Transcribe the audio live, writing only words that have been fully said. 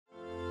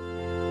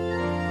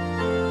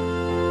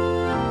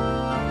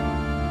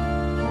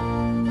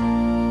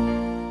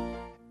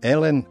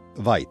Elen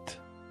Vajt.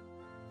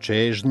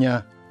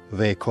 Čežnja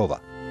vekova.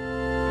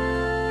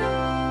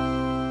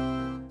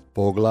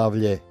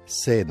 Poglavlje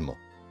 7.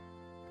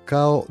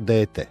 Kao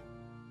dete.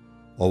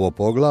 Ovo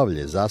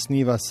poglavlje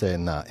zasniva se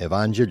na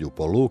Evanđelju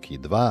po Luki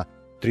 2,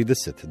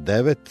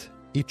 39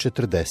 i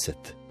 40.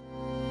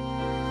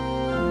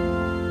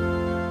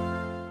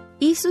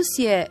 Isus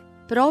je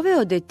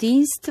proveo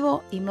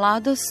detinjstvo i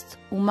mladost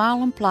u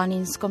malom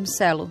planinskom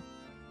selu.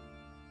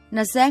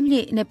 Na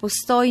zemlji ne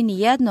postoji ni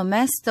jedno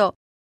mesto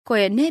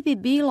koje ne bi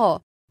bilo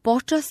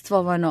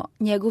počastvovano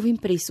njegovim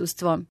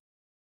prisustvom.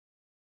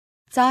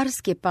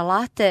 Carske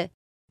palate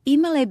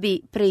imale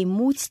bi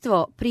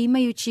preimućstvo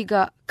primajući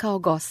ga kao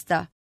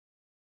gosta.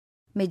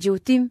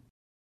 Međutim,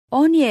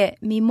 on je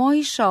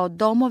mimoišao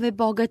domove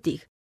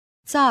bogatih,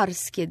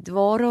 carske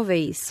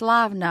dvorove i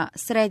slavna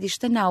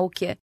središta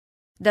nauke,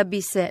 da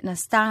bi se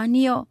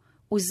nastanio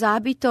u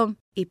zabitom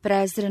i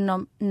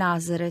prezrenom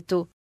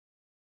Nazaretu.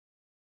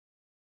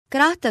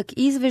 Kratak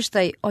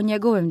izveštaj o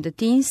njegovom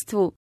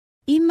detinjstvu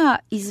ima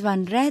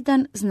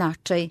izvanredan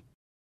značaj.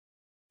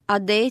 A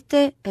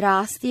dete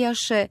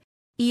rastijaše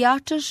i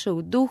jačaše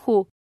u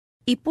duhu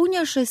i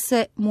punjaše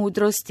se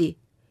mudrosti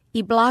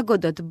i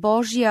blagodat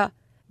Božja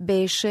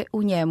beše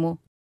u njemu.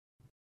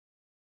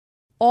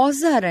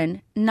 Ozaren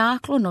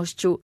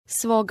naklonošću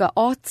svoga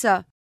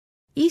oca,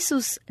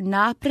 Isus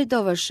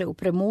napredovaše u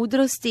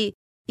premudrosti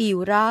i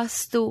u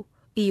rastu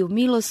i u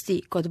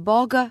milosti kod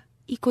Boga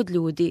i kod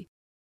ljudi.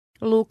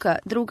 Luka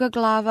 2.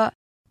 glava,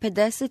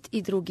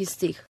 52.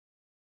 stih.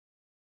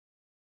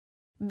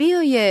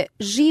 Bio je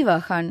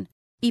živahan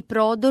i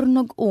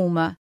prodornog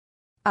uma,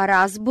 a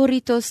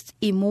razboritost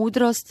i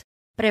mudrost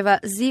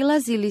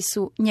prevazilazili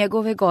su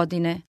njegove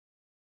godine.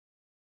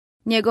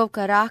 Njegov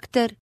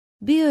karakter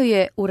bio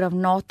je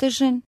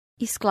uravnotežen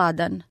i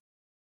skladan.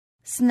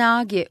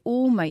 Snage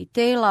uma i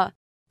tela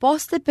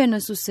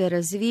postepeno su se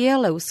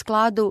razvijale u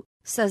skladu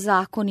sa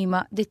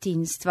zakonima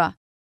detinjstva.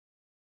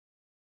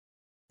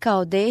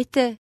 Kao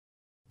dete,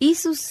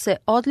 Isus se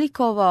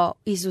odlikovao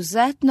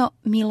izuzetno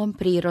milom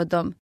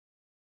prirodom.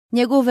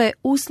 Njegove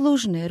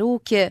uslužne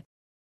ruke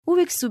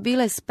uvijek su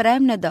bile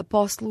spremne da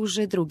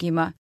posluže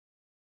drugima.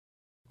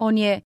 On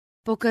je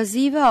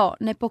pokazivao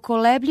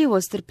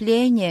nepokolebljivo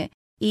strpljenje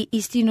i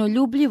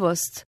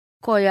istinoljubljivost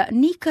koja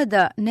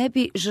nikada ne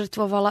bi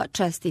žrtvovala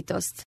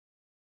čestitost.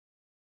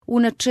 U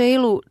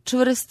načelu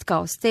čvrst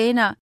kao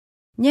stena,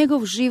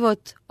 njegov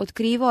život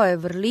otkrivao je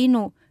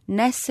vrlinu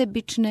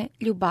nesebične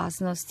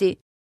ljubaznosti.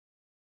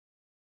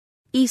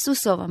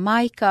 Isusova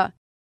majka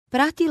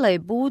pratila je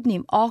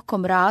budnim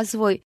okom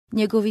razvoj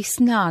njegovih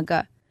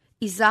snaga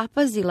i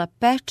zapazila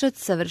pečat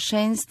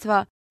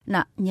savršenstva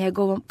na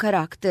njegovom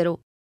karakteru.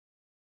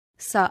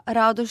 Sa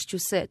radošću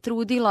se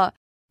trudila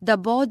da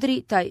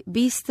bodri taj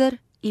bister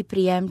i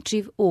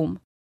prijemčiv um.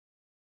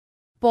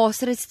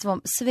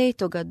 Posredstvom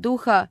Svetoga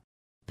Duha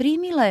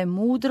primila je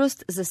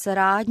mudrost za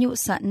saradnju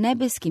sa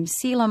nebeskim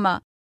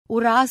silama u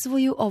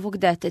razvoju ovog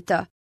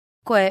deteta,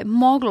 koje je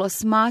moglo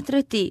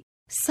smatrati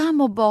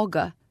samo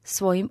Boga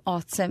svojim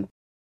ocem.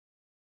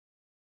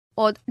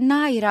 Od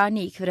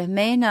najranijih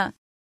vremena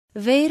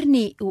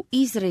verni u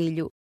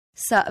Izraelju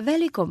sa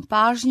velikom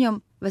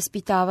pažnjom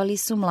vaspitavali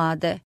su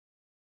mlade.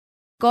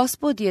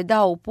 Gospod je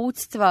dao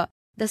uputstva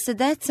da se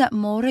deca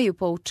moraju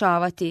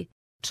poučavati,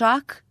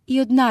 čak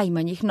i od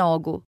najmanjih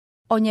nogu,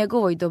 o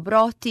njegovoj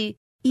dobroti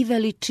i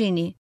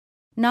veličini,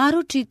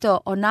 naročito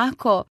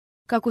onako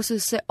kako su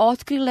se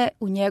otkrile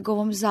u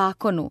njegovom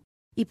zakonu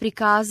i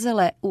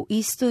prikazale u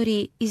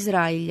istoriji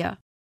Izraelja.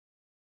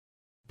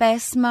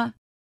 Pesma,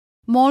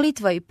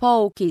 molitva i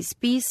pouke iz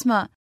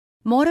pisma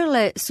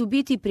morale su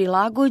biti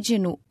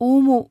prilagođenu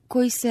umu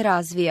koji se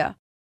razvija.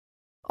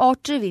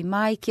 Očevi,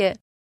 majke,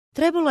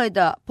 trebalo je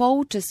da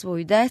pouče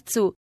svoju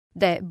decu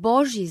da je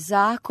Božji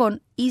zakon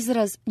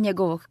izraz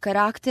njegovog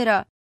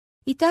karaktera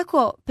i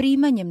tako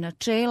primanjem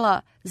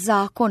načela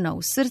zakona u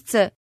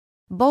srce,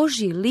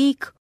 Božji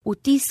lik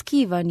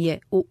utiskivan je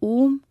u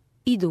um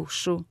i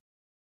dušu.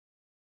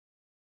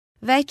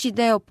 Veći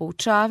deo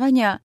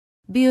poučavanja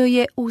bio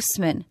je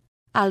usmen,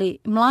 ali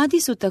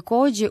mladi su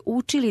također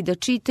učili da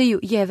čitaju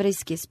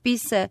jevrejske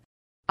spise,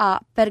 a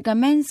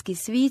pergamenski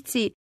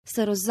svici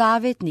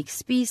starozavetnih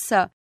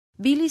spisa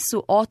bili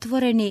su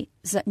otvoreni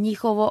za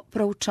njihovo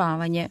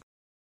proučavanje.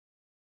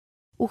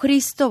 U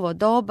Hristovo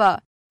doba,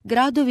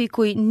 gradovi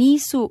koji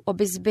nisu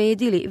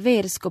obezbedili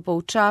versko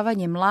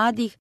poučavanje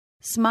mladih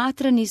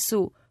smatrani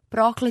su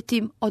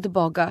prokletim od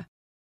Boga.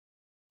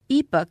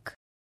 Ipak,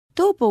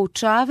 to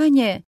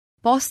poučavanje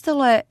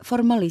postalo je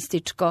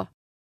formalističko.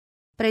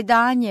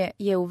 Predanje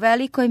je u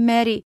velikoj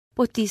meri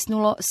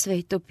potisnulo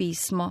Sveto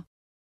pismo.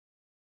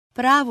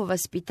 Pravo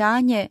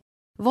vaspitanje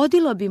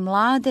vodilo bi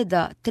mlade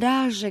da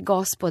traže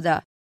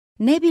Gospoda,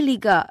 ne bi li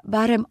ga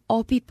barem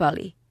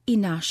opipali i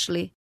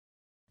našli.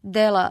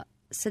 Dela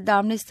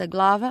 17.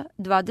 glava,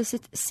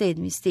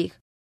 27. stih.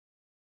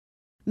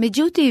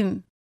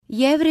 Međutim,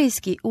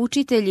 jevrejski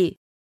učitelji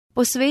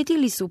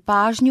posvetili su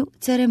pažnju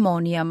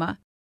ceremonijama.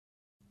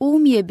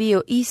 Um je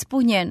bio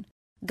ispunjen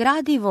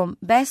gradivom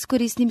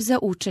beskorisnim za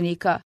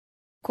učenika,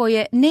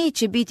 koje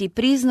neće biti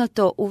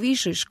priznato u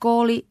višoj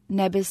školi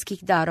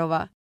nebeskih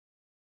darova.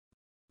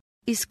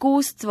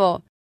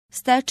 Iskustvo,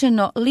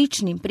 stečeno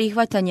ličnim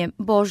prihvatanjem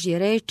Božje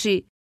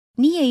reči,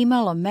 nije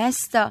imalo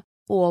mesta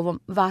u ovom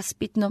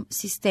vaspitnom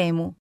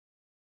sistemu.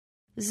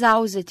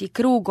 Zauzeti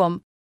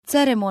krugom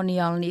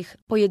ceremonijalnih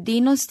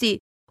pojedinosti,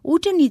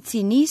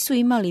 učenici nisu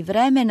imali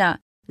vremena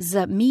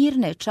za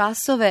mirne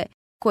časove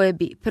koje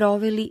bi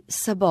proveli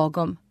sa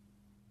Bogom.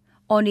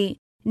 Oni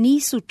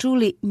nisu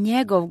čuli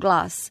njegov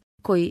glas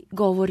koji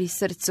govori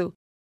srcu.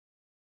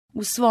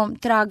 U svom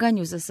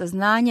traganju za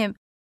saznanjem,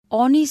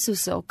 oni su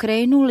se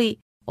okrenuli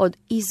od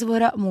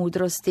izvora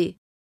mudrosti.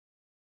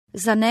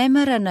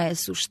 Zanemarena je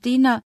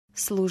suština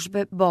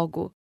službe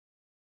Bogu.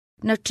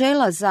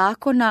 Načela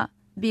zakona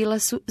bila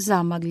su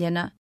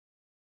zamagljena.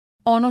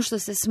 Ono što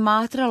se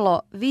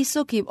smatralo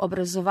visokim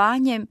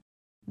obrazovanjem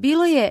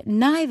bilo je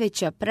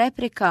najveća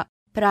prepreka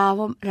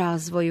pravom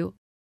razvoju.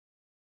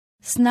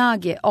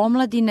 Snage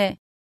omladine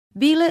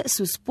bile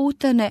su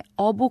sputane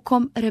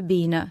obukom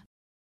rabina.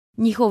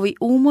 Njihovi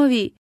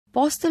umovi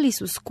postali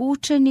su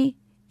skučeni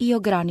i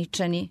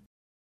ograničeni.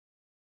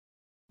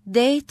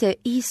 Dete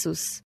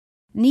Isus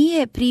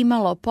nije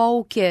primalo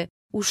pouke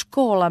u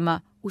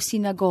školama, u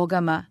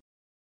sinagogama.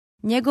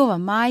 Njegova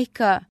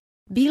majka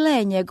bila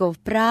je njegov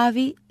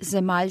pravi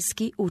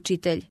zemaljski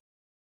učitelj.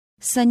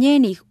 Sa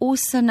njenih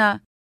usana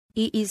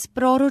i iz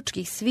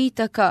proročkih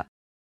svitaka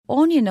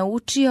on je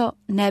naučio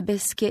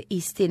nebeske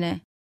istine.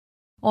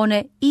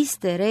 One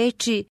iste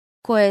reči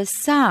koje je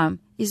sam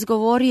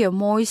izgovorio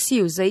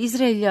Mojsiju za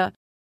Izraelja,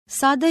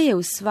 sada je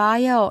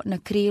usvajao na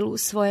krilu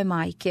svoje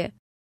majke.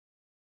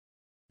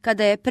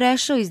 Kada je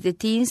prešao iz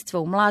detinjstva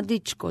u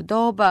mladičko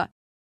doba,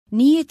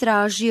 nije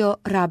tražio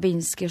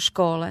rabinske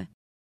škole.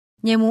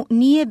 Njemu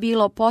nije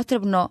bilo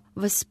potrebno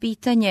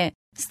vaspitanje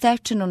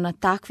stečeno na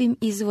takvim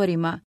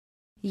izvorima,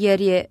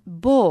 jer je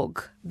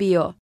Bog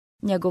bio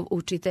njegov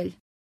učitelj.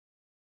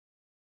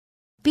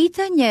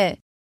 Pitanje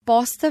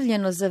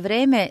postavljeno za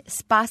vreme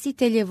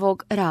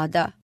Spasiteljevog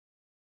rada.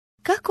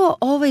 Kako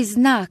ovaj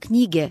zna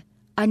knjige,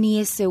 a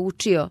nije se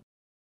učio?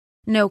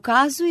 Ne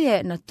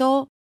ukazuje na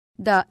to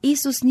da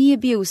Isus nije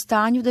bio u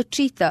stanju da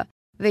čita,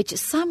 već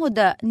samo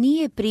da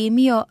nije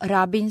primio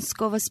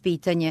rabinsko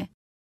vaspitanje.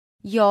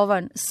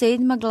 Jovan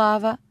 7.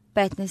 glava,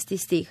 15.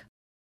 stih.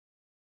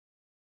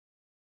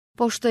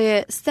 Pošto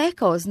je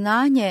stekao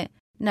znanje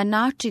na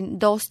način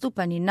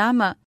dostupan i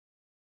nama,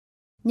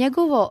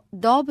 njegovo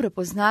dobro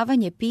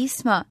poznavanje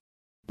pisma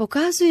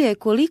pokazuje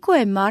koliko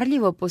je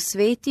marljivo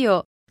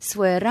posvetio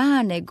svoje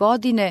rane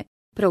godine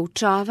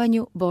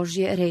proučavanju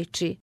Božje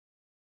reči.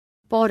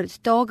 Pored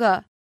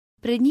toga,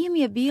 pred njim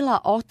je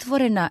bila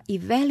otvorena i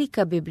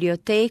velika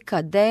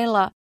biblioteka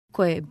dela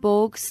koje je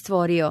Bog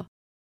stvorio.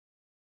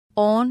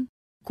 On,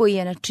 koji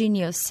je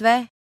načinio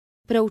sve,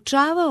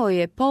 proučavao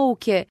je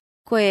pouke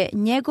koje je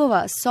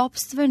njegova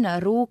sopstvena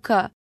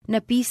ruka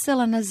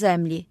napisala na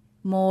zemlji,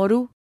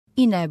 moru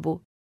i nebu.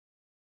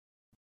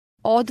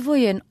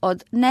 Odvojen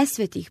od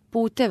nesvetih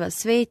puteva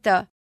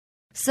sveta,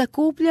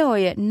 sakupljao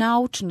je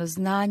naučno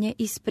znanje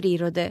iz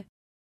prirode.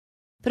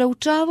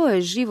 Proučavao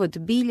je život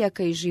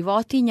biljaka i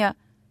životinja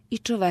i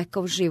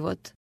čovekov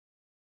život.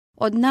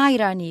 Od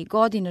najranijih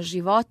godina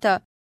života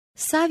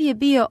sav je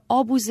bio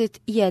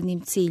obuzet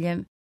jednim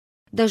ciljem,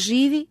 da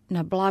živi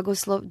na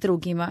blagoslov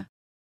drugima.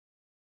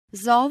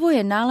 Za ovo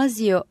je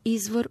nalazio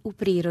izvor u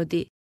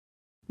prirodi.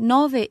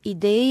 Nove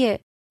ideje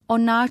o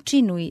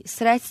načinu i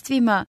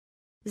sredstvima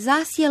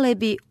zasjele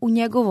bi u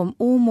njegovom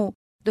umu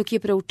dok je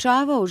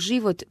proučavao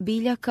život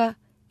biljaka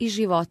i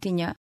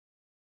životinja.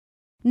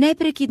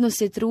 Neprekidno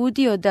se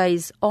trudio da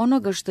iz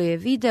onoga što je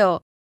video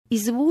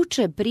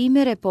izvuče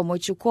primjere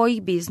pomoću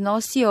kojih bi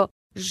iznosio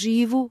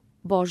živu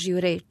Božju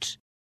reč.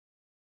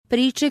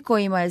 Priče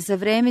kojima je za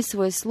vreme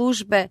svoje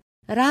službe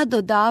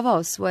rado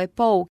davao svoje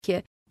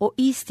pouke o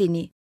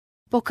istini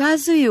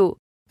pokazuju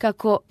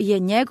kako je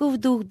njegov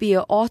duh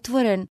bio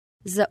otvoren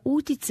za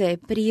uticaje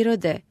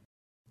prirode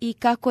i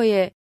kako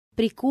je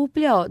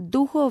prikupljao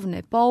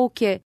duhovne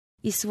pouke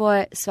i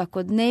svoje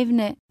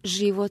svakodnevne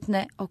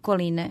životne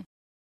okoline.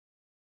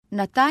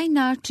 Na taj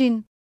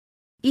način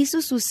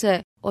Isusu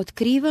se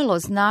otkrivalo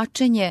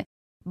značenje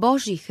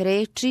Božjih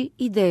reči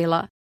i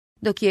dela,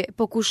 dok je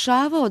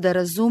pokušavao da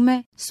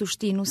razume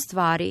suštinu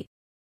stvari.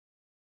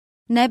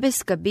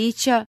 Nebeska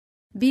bića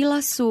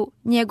bila su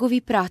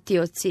njegovi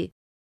pratioci,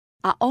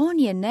 a on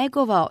je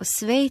negovao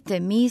svete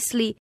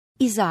misli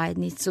i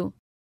zajednicu.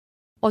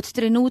 Od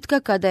trenutka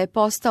kada je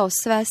postao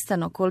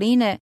svestan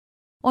okoline,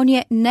 on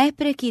je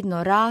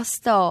neprekidno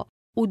rastao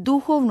u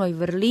duhovnoj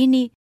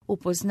vrlini u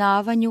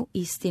poznavanju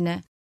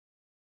istine.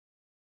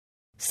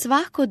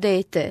 Svako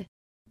dete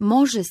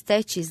može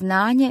steći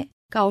znanje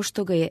kao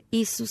što ga je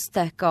Isus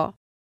stekao.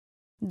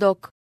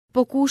 Dok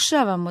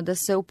pokušavamo da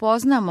se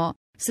upoznamo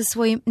sa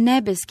svojim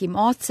nebeskim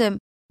Ocem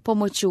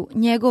pomoću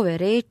njegove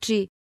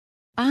reči,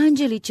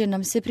 anđeli će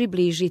nam se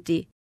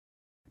približiti,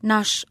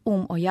 naš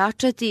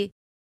ojačati,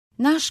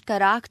 naš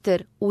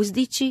karakter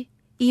uzdići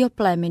i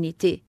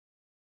oplemeniti.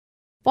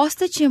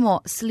 Postaćemo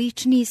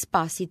sličniji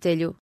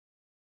Spasitelju.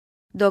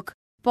 Dok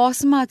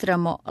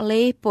posmatramo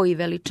lepo i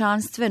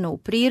veličanstveno u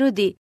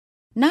prirodi,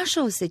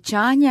 naša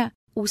osjećanja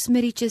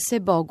usmerit će se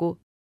Bogu.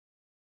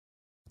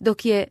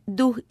 Dok je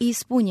duh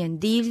ispunjen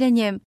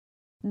divljenjem,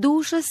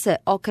 duša se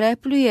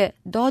okrepljuje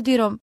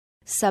dodirom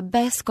sa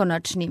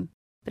beskonačnim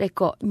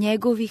preko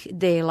njegovih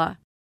dela.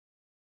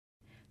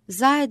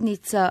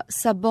 Zajednica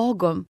sa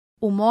Bogom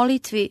u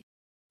molitvi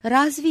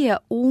razvija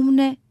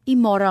umne i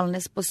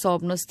moralne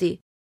sposobnosti,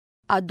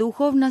 a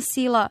duhovna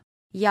sila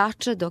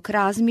jača dok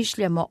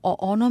razmišljamo o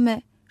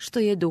onome što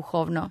je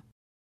duhovno.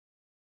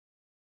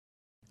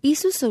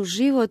 Isusov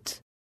život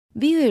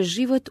bio je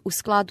život u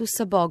skladu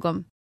sa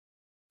Bogom.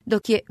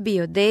 Dok je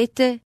bio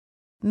dete,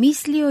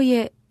 mislio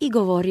je i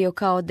govorio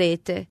kao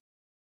dete,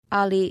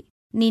 ali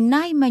ni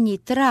najmanji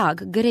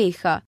trag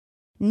greha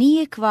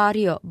nije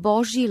kvario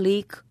Božji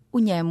lik u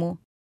njemu.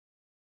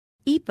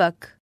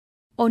 Ipak,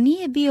 on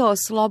nije bio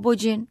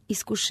oslobođen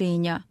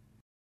iskušenja.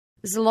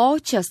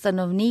 Zloća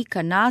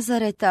stanovnika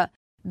Nazareta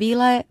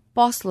bila je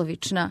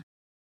poslovična.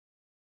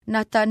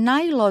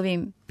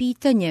 Natanailovim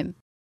pitanjem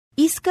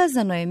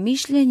iskazano je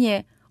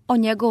mišljenje o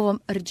njegovom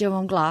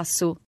rđavom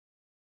glasu.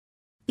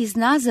 Iz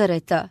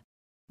Nazareta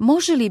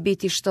može li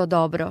biti što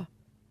dobro?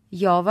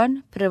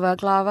 Jovan, 1.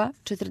 glava,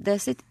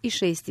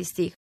 46.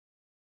 stih.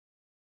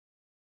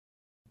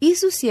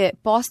 Isus je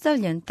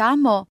postavljen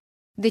tamo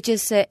gdje će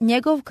se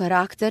njegov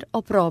karakter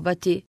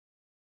oprobati.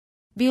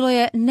 Bilo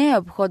je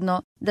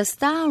neophodno da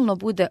stalno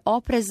bude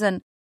oprezan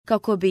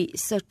kako bi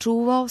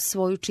sačuvao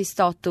svoju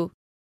čistotu.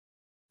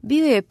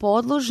 Bio je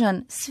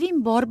podložan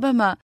svim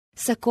borbama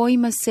sa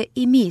kojima se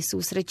i mi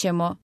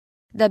susrećemo,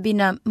 da bi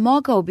nam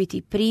mogao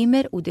biti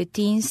primjer u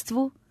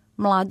detinjstvu,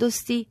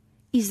 mladosti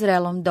i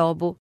zrelom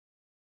dobu.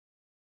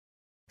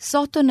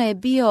 Sotona je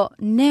bio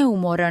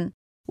neumoran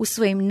u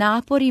svojim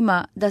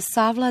naporima da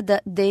savlada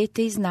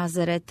dete iz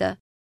Nazareta.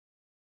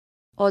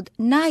 Od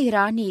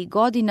najranijih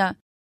godina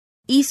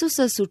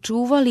Isusa su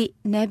čuvali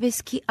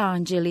nebeski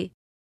anđeli,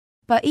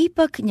 pa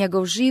ipak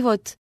njegov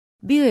život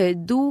bio je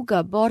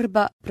duga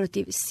borba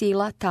protiv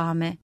sila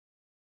tame.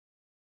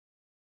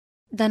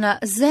 Da na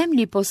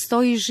zemlji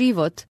postoji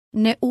život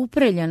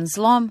neupreljan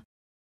zlom,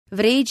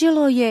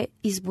 vređalo je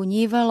i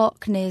zbunjivalo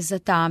kneza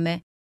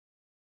tame.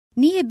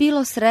 Nije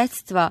bilo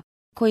sredstva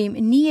kojim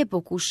nije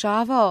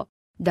pokušavao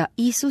da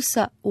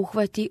Isusa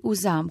uhvati u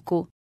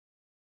zamku.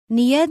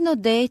 Nijedno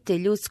dete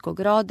ljudskog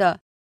roda,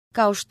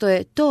 kao što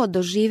je to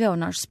doživeo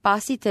naš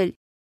Spasitelj,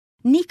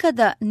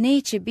 nikada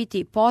neće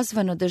biti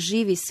pozvano da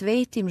živi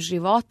svetim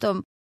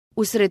životom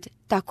usred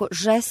tako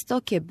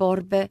žestoke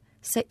borbe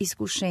sa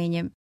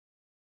iskušenjem.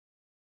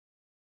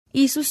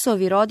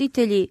 Isusovi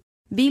roditelji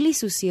bili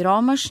su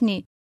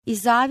siromašni i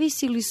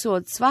zavisili su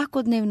od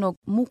svakodnevnog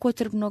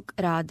mukotrpnog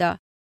rada.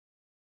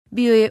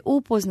 Bio je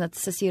upoznat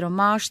sa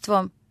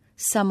siromaštvom,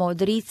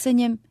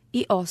 samoodricanjem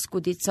i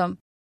oskudicom.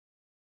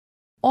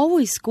 Ovo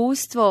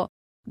iskustvo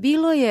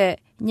bilo je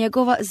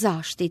njegova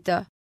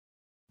zaštita.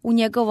 U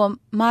njegovom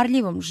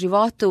marljivom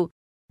životu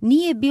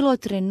nije bilo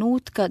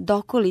trenutka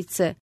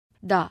dokolice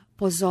da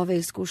pozove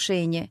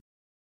iskušenje.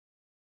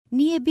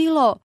 Nije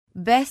bilo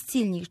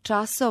besciljnih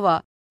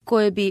časova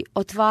koje bi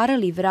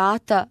otvarali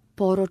vrata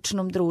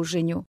poročnom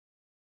druženju.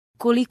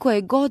 Koliko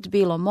je god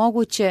bilo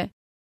moguće,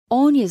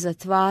 on je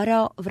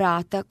zatvarao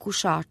vrata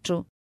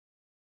kušaču.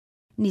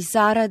 Ni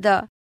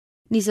zarada,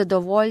 ni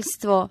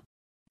zadovoljstvo,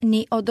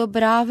 ni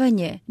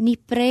odobravanje, ni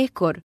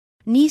prekor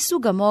nisu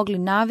ga mogli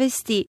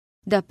navesti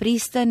da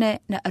pristane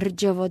na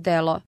rđavo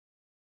delo.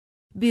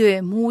 Bio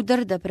je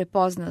mudar da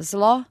prepozna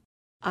zlo,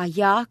 a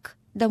jak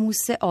da mu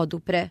se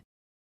odupre.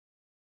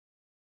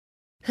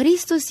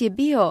 Hristos je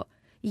bio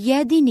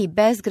jedini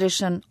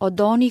bezgrešan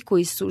od onih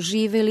koji su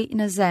živjeli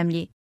na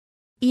zemlji,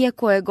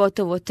 iako je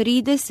gotovo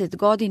 30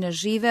 godina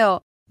živeo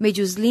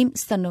među zlim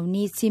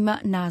stanovnicima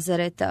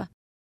Nazareta.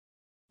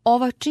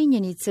 Ova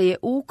činjenica je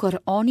ukor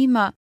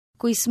onima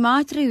koji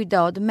smatraju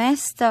da od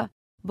mesta,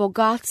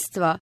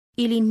 bogatstva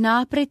ili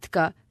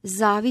napretka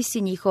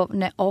zavisi njihov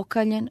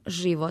neokaljen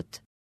život.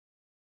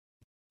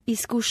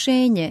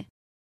 Iskušenje,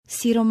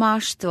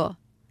 siromaštvo,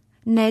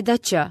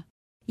 nedaća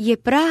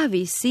je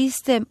pravi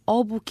sistem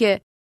obuke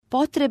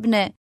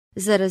potrebne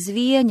za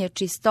razvijanje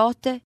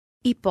čistote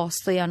i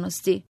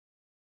postojanosti.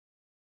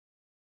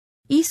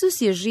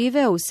 Isus je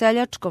živeo u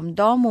seljačkom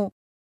domu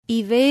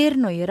i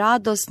verno i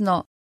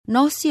radosno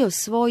nosio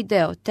svoj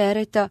deo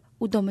tereta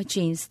u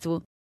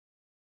domaćinstvu.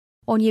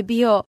 On je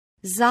bio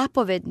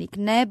zapovednik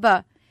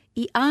neba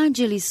i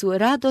anđeli su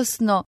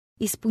radosno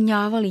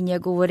ispunjavali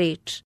njegovu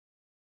reč.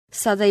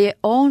 Sada je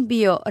on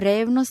bio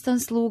revnostan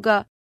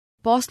sluga,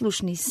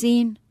 poslušni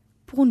sin,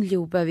 pun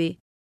ljubavi.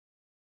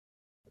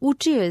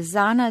 Učio je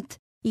zanat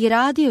i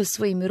radio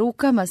svojim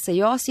rukama sa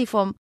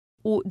Josifom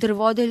u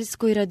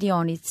drvodeljskoj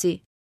radionici.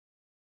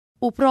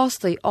 U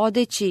prostoj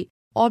odeći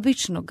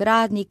običnog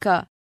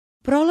radnika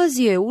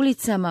prolazio je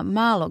ulicama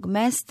malog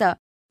mesta,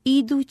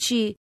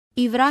 idući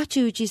i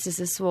vraćajući se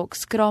sa svog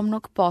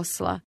skromnog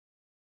posla.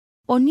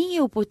 On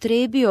nije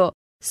upotrebio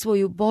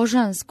svoju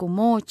božansku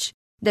moć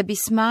da bi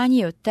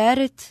smanjio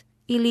teret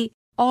ili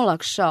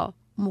olakšao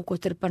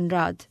mukotrpan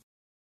rad.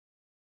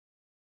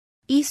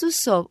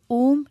 Isusov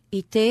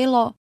i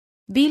telo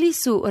bili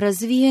su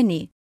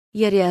razvijeni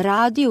jer je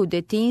radio u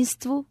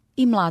detinjstvu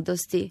i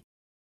mladosti.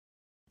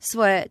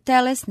 Svoje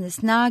telesne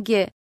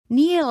snage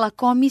nije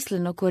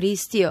lakomisleno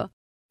koristio,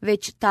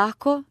 već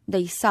tako da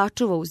ih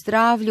sačuva u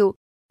zdravlju,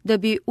 da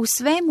bi u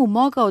svemu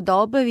mogao da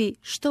obavi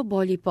što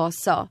bolji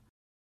posao.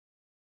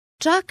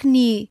 Čak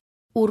ni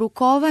u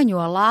rukovanju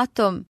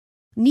alatom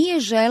nije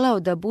želeo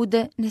da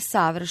bude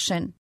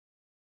nesavršen.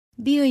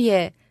 Bio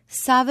je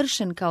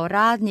savršen kao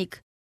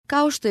radnik,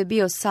 kao što je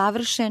bio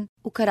savršen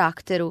u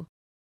karakteru.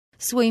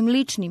 Svojim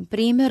ličnim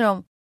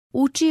primjerom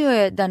učio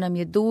je da nam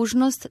je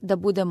dužnost da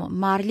budemo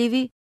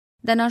marljivi,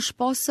 da naš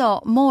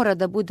posao mora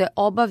da bude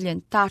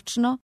obavljen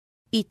tačno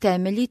i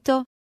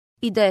temeljito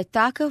i da je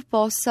takav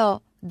posao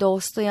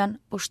dostojan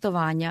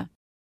poštovanja.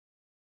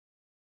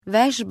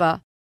 Vežba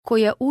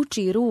koja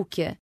uči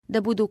ruke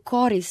da budu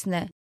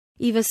korisne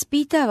i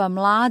vaspitava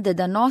mlade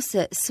da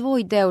nose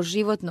svoj deo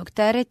životnog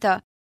tereta,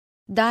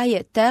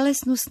 daje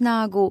telesnu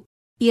snagu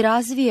i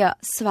razvija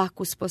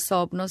svaku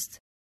sposobnost.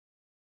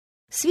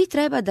 Svi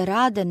treba da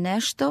rade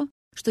nešto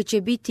što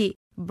će biti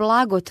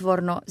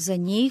blagotvorno za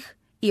njih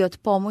i od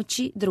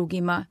pomoći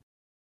drugima.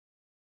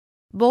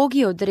 Bog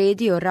je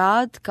odredio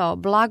rad kao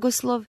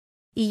blagoslov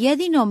i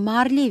jedino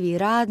marljivi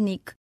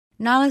radnik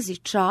nalazi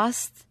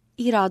čast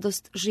i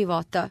radost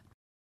života.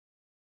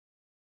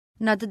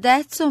 Nad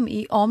decom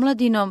i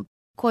omladinom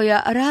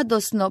koja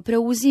radosno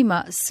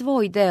preuzima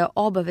svoj deo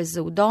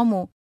obaveza u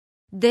domu,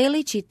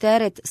 delići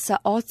teret sa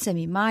ocem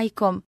i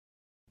majkom,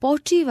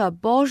 počiva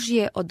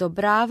Božje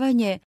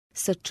odobravanje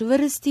sa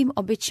čvrstim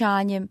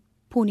obećanjem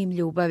punim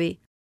ljubavi.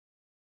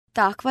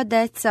 Takva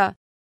deca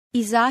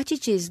izaći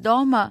će iz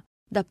doma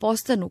da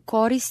postanu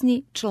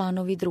korisni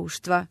članovi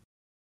društva.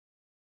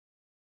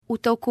 U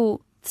toku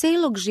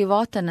celog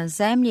života na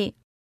zemlji,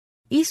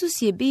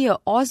 Isus je bio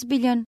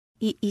ozbiljan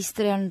i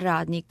istrajan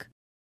radnik.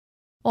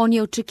 On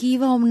je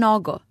očekivao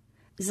mnogo,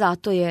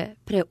 zato je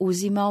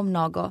preuzimao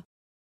mnogo.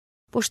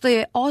 Pošto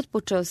je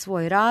otpočeo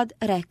svoj rad,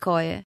 rekao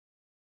je: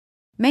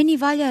 meni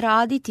valja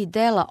raditi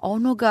dela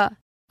onoga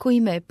koji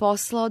me je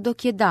poslao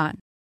dok je dan.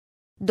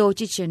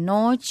 Doći će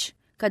noć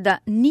kada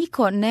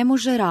niko ne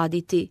može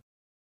raditi.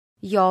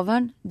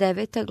 Jovan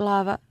 9.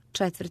 glava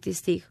 4.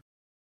 stih.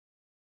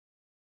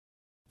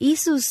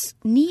 Isus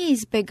nije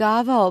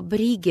izbegavao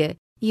brige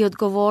i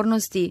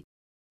odgovornosti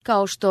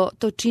kao što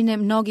to čine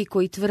mnogi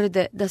koji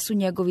tvrde da su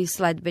njegovi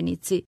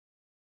sledbenici.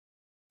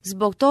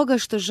 Zbog toga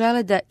što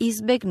žele da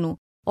izbegnu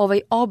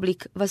ovaj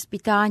oblik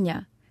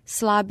vaspitanja,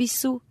 slabi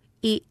su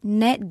i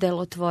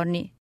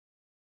nedelotvorni.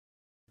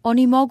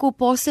 Oni mogu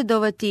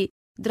posjedovati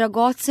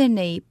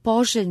dragocene i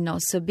poželjne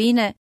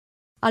osobine,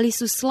 ali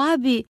su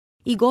slabi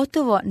i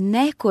gotovo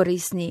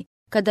nekorisni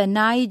kada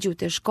naiđu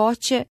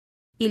teškoće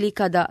ili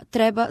kada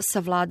treba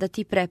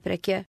savladati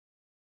prepreke.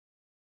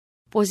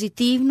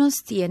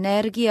 Pozitivnost i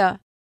energija,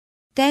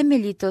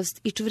 temeljitost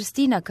i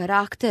čvrstina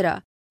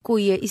karaktera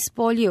koju je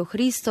ispoljio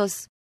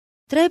Hristos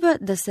treba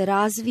da se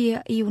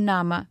razvija i u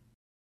nama,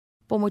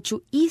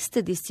 pomoću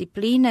iste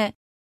discipline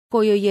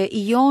kojoj je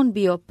i on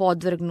bio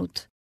podvrgnut.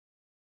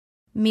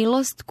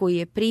 Milost koju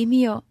je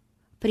primio,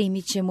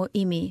 primit ćemo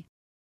i mi.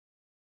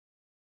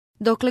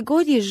 Dokle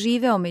god je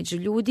živeo među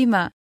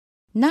ljudima,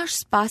 naš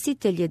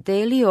Spasitelj je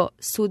delio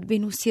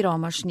sudbinu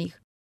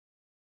siromašnih.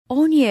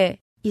 On je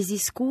iz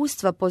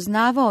iskustva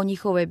poznavao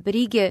njihove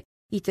brige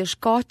i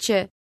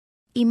teškoće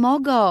i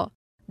mogao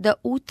da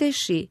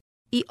uteši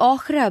i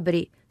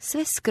ohrabri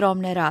sve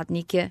skromne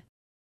radnike.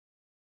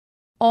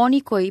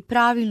 Oni koji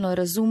pravilno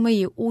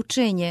razumeju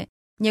učenje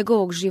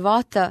njegovog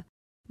života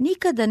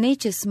nikada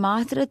neće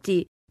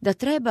smatrati da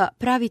treba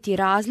praviti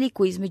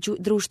razliku između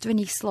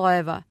društvenih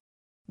slojeva,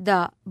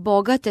 da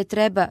bogate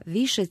treba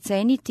više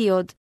ceniti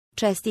od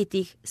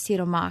čestitih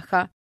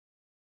siromaha.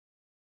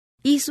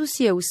 Isus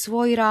je u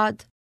svoj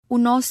rad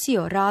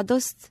unosio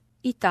radost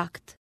i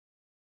takt.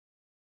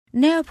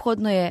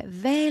 Neophodno je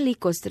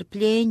veliko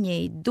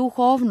strpljenje i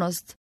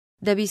duhovnost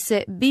da bi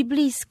se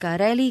biblijska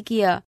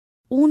religija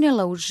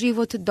unela u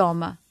život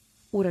doma,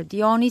 u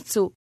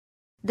radionicu,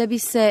 da bi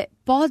se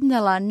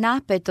podnela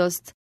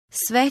napetost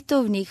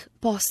svetovnih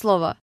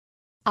poslova,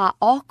 a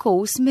oko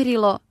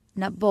usmerilo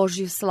na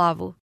Božju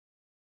slavu.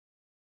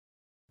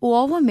 U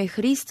ovome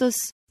Hristos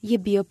je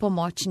bio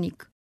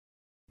pomoćnik.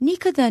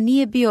 Nikada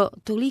nije bio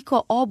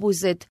toliko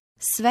obuzet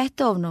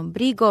svetovnom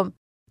brigom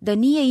da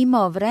nije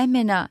imao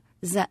vremena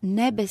za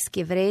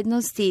nebeske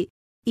vrednosti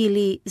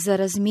ili za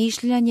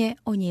razmišljanje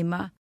o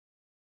njima.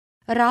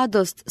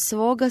 Radost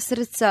svoga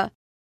srca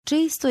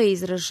često je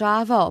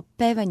izražavao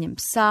pevanjem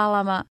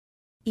psalama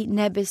i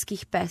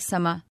nebeskih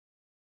pesama.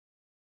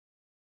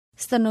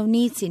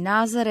 Stanovnici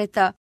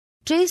Nazareta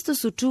često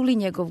su čuli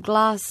njegov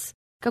glas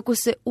kako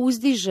se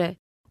uzdiže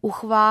u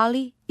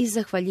hvali i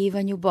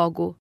zahvaljivanju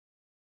Bogu.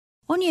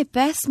 On je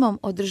pesmom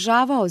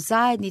održavao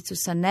zajednicu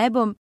sa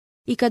nebom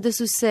i kada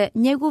su se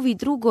njegovi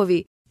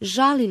drugovi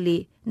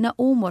žalili na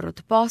umor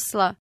od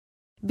posla,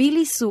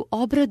 bili su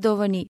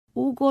obradovani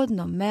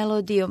ugodnom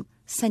melodijom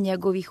sa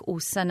njegovih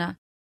usana.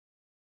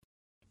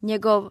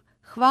 Njegov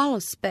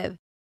hvalospev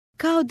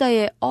kao da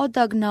je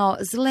odagnao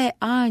zle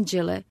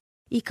anđele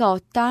i kao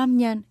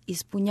tamjan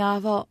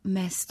ispunjavao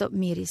mesto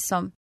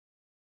mirisom.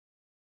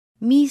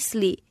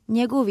 Misli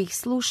njegovih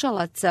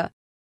slušalaca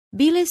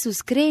bile su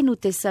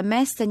skrenute sa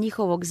mesta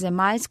njihovog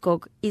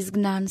zemaljskog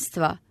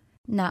izgnanstva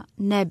na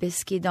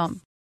nebeski dom.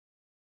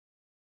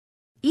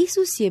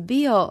 Isus je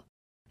bio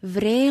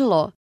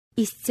vrelo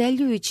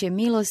isceljujuće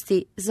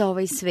milosti za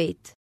ovaj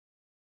svet.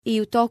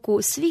 I u toku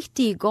svih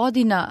tih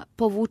godina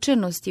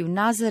povučenosti u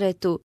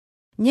Nazaretu,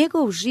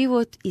 njegov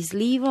život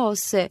izlivao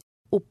se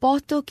u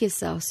potoke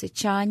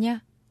saosećanja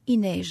i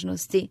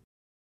nežnosti.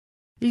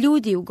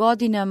 Ljudi u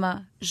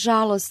godinama,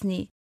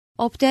 žalosni,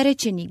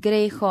 opterećeni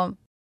grehom,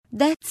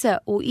 deca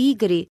u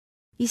igri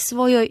i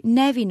svojoj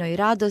nevinoj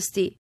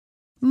radosti,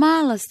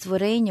 mala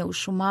stvorenja u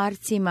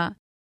šumarcima,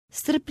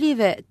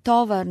 strpljive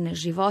tovarne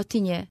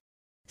životinje,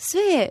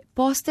 sve je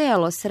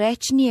postajalo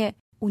srećnije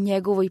u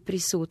njegovoj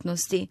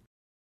prisutnosti.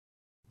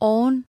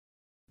 On,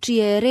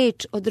 čija je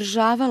reč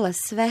održavala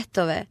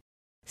svetove,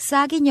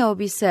 saginjao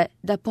bi se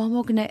da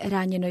pomogne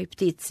ranjenoj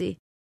ptici.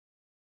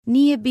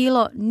 Nije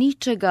bilo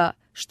ničega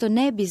što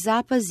ne bi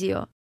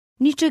zapazio,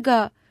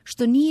 ničega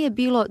što nije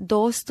bilo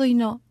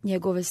dostojno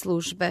njegove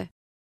službe.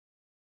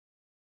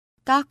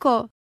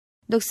 Tako,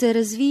 dok se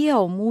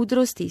razvijao u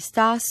mudrosti i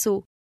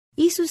stasu,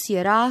 Isus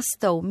je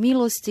rastao u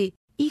milosti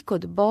i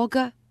kod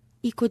Boga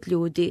i kod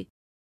ljudi.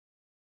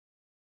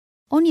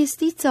 On je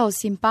sticao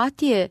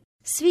simpatije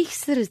svih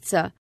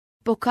srca,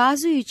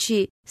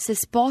 pokazujući se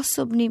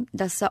sposobnim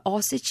da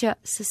saoseća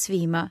sa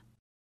svima.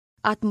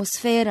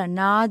 Atmosfera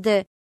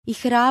nade i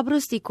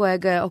hrabrosti koja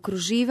ga je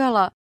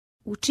okruživala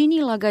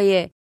učinila ga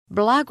je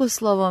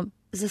blagoslovom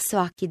za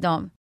svaki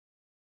dom.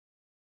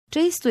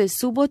 Često je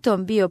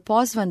subotom bio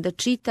pozvan da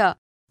čita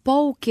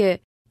pouke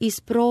iz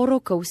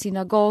proroka u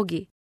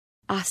sinagogi,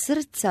 a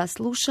srca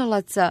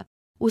slušalaca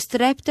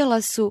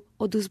ustreptela su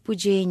od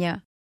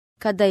uzbuđenja,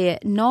 kada je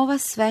nova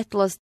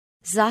svetlost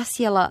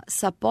zasjala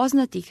sa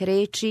poznatih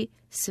reči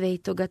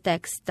svetoga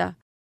teksta.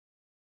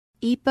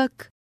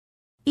 Ipak,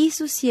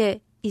 Isus je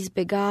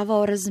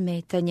izbegavao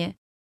razmetanje.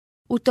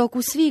 U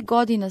toku svih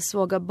godina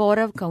svoga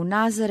boravka u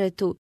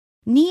Nazaretu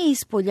nije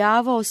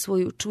ispoljavao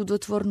svoju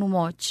čudotvornu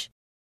moć.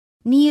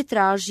 Nije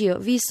tražio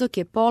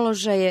visoke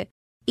položaje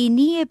i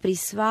nije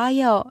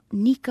prisvajao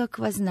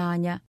nikakva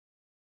znanja.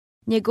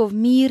 Njegov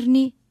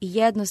mirni i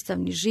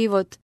jednostavni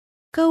život,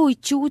 kao i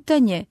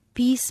ćutanje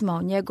pisma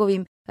o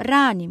njegovim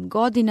ranim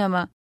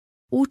godinama,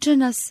 uče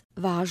nas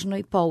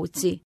važnoj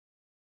pouci.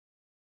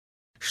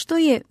 Što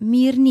je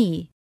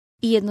mirniji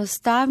i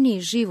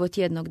jednostavniji život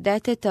jednog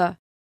deteta,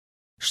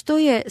 što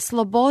je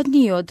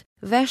slobodniji od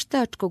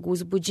veštačkog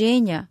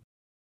uzbuđenja,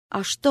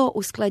 a što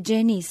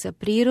usklađeniji sa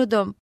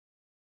prirodom,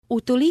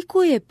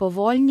 utoliko je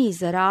povoljniji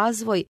za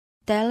razvoj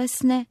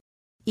telesne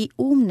i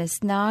umne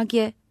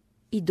snage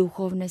i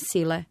duhovne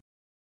sile.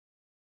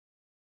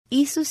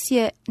 Isus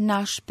je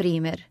naš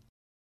primjer.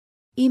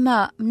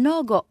 Ima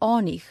mnogo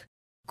onih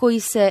koji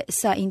se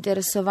sa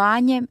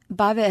interesovanjem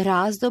bave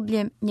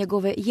razdobljem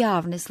njegove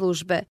javne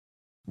službe,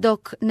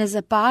 dok ne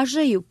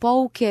zapažaju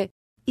pouke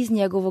iz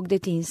njegovog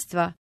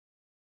detinjstva.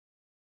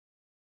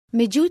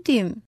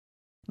 Međutim,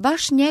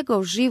 baš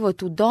njegov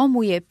život u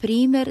domu je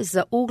primjer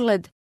za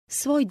ugled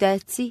svoj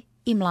deci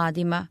i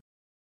mladima.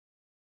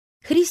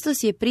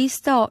 Hristos je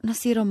pristao na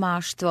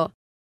siromaštvo,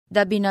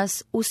 da bi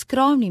nas u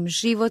skromnim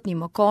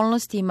životnim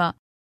okolnostima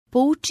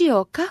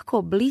poučio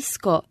kako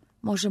blisko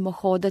možemo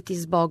hodati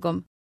s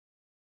Bogom.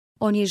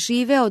 On je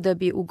živeo da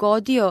bi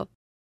ugodio,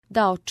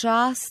 dao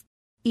čast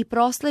i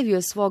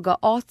proslavio svoga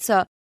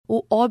Oca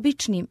u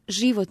običnim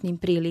životnim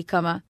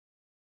prilikama.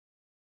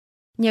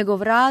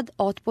 Njegov rad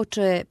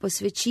otpočeo je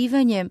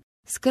posvećivanjem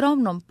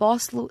skromnom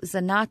poslu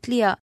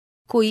zanatlija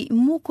koji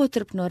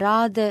mukotrpno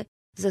rade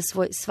za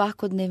svoj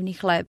svakodnevni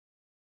hleb.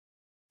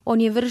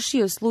 On je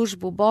vršio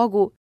službu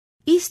Bogu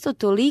isto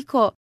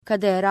toliko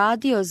kada je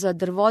radio za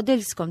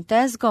drvodeljskom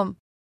tezgom,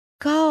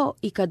 kao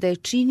i kada je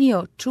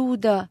činio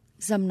čuda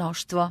za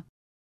mnoštvo.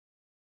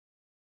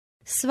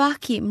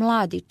 Svaki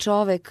mladi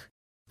čovek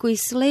koji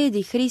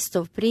sledi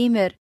Hristov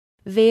primjer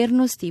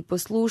vernosti i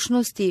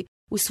poslušnosti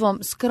u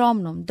svom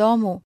skromnom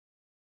domu,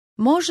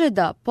 može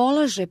da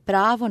polaže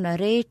pravo na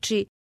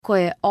reči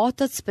koje je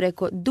Otac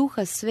preko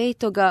Duha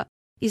Svetoga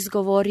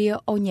izgovorio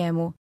o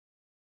njemu.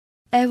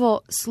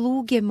 Evo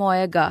sluge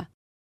mojega,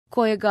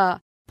 kojega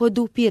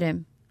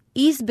podupirem,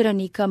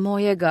 izbranika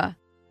mojega,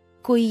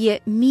 koji je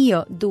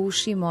mio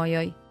duši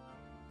mojoj.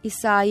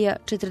 Isaija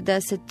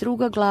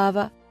 42.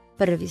 glava,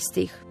 1.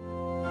 stih.